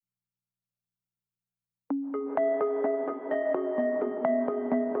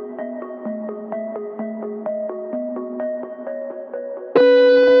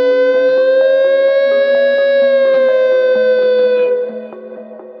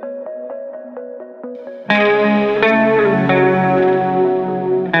من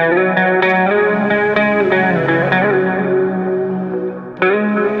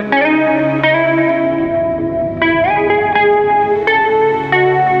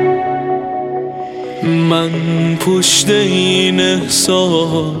پشت این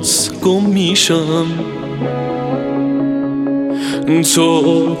احساس گم میشم،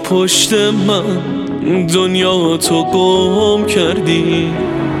 تو پشت من دنیا تو گم کردی.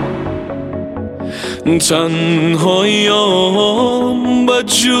 تنهاییام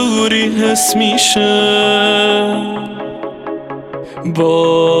بدجوری حس میشه،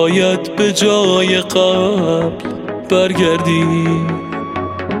 باید به جای قبل برگردی.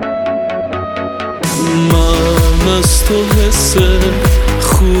 من از تو حس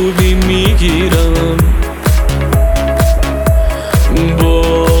خوبی میگیرم،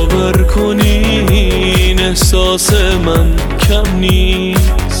 باور کنی این احساس من کم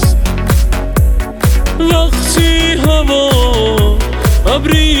نیست. وقتی هوا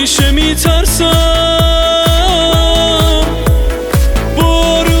ابریشه میترسم،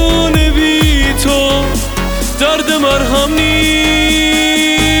 بارون بی تو درد مرهم نیست.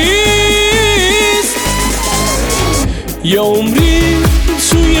 یه عمری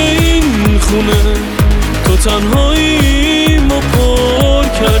توی این خونه تو تنهاییمو پر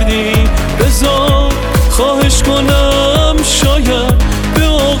کردی. بذار خواهش کنم شاید به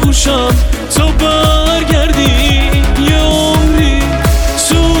آغوشم تو برگردی. یه عمری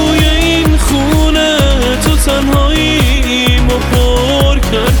توی این خونه تو تنهاییمو پر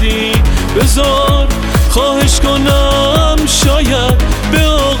کردی. بذار خواهش کنم شاید به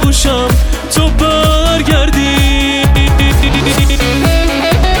آغوشم تو برگردی.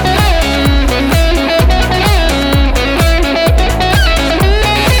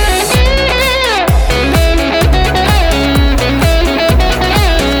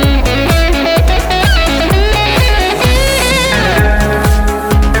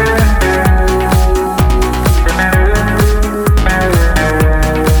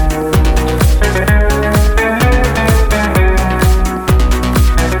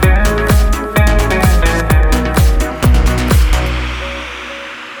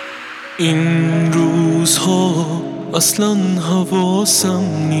 این روزها اصلا حواسم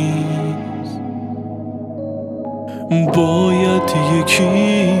نیست، باید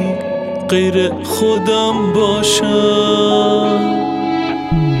یکی غیر خودم باشم.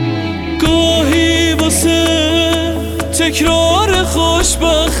 گاهی واسه تکرار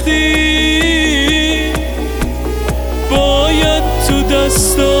خوشبختی باید تو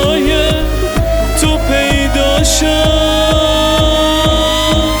دستای تو پیدا شم.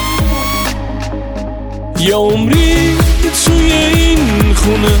 یه عمری توی این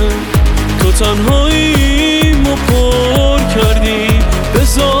خونه تو تنهاییمو پر کردی.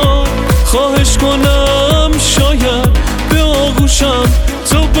 بذار خواهش کنم شاید به آغوشم